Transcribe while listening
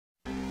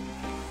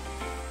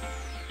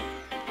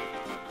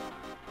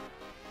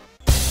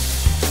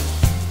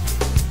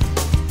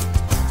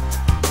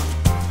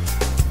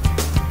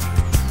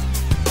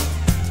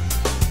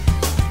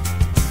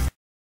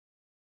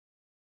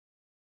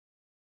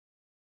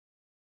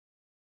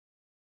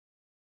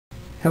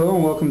Hello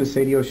and welcome to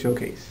Seidio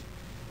Showcase,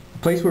 a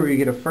place where we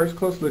get a first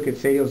close look at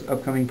Seidio's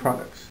upcoming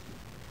products.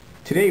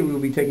 Today we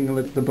will be taking a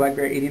look at the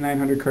Blackberry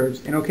 8900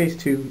 Curve's Innocase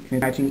 2 and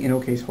matching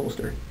Innocase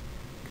holster.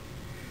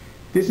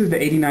 This is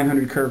the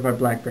 8900 Curve by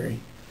Blackberry.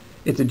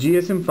 It's a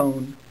GSM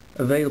phone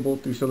available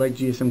through select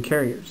GSM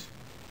carriers.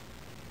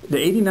 The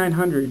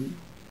 8900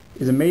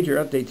 is a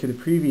major update to the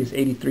previous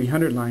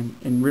 8300 line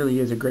and really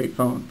is a great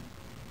phone.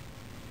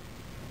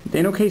 The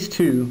Innocase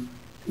 2,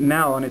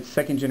 now on its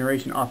second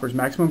generation, offers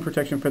maximum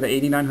protection for the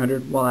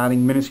 8900 while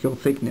adding minuscule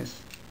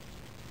thickness.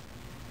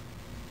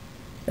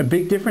 A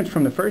big difference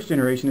from the first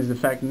generation is the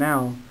fact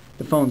now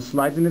the phone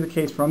slides into the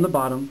case from the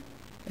bottom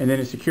and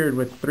then is secured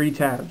with 3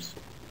 tabs,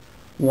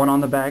 1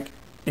 on the back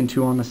and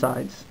 2 on the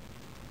sides.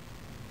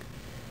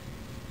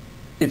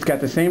 It's got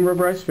the same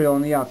rubberized feel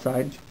on the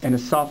outside and a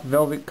soft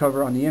velvet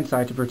cover on the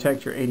inside to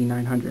protect your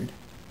 8900.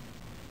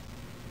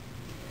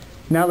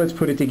 Now let's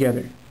put it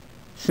together.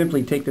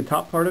 Simply take the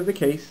top part of the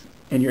case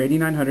and your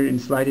 8900 and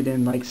slide it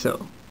in like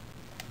so.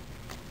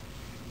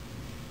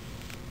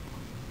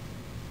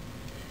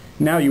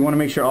 Now you want to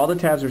make sure all the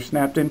tabs are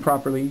snapped in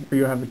properly or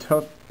you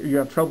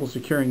have trouble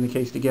securing the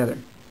case together.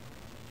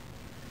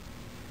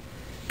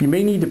 You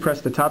may need to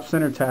press the top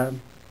center tab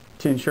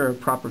to ensure a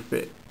proper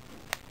fit.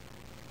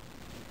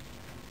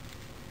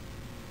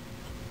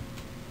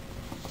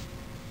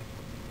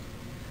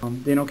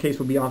 The Innocase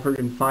will be offered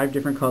in 5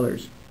 different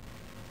colors: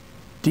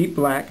 deep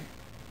black,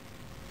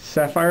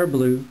 sapphire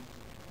blue,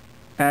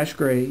 ash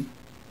gray,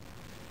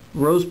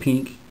 rose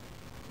pink,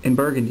 and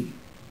burgundy.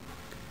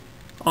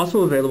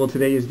 Also available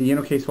today is the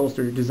Innocase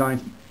holster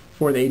designed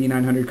for the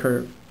 8900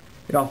 Curve.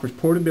 It offers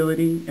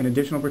portability and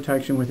additional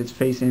protection with its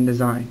face-in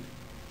design.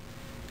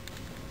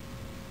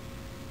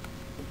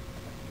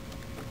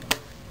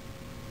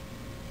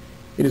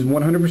 It is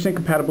 100%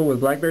 compatible with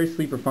Blackberry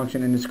sleeper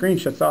function, and the screen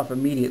shuts off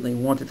immediately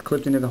once it's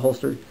clipped into the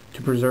holster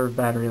to preserve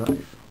battery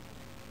life.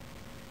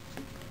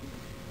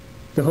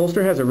 The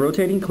holster has a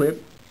rotating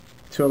clip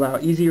to allow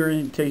easy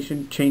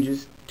orientation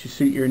changes to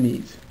suit your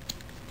needs.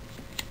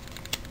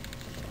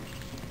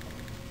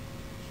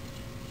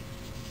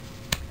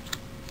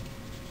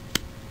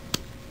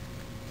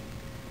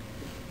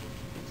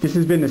 This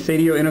has been the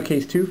Seidio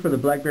Innocase 2 for the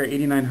Blackberry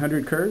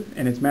 8900 Curve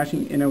and its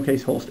matching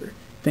Innocase holster.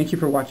 Thank you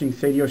for watching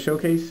Seidio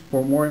Showcase.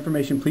 For more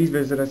information, please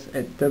visit us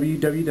at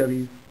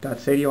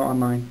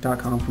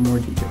www.seidioonline.com for more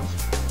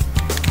details.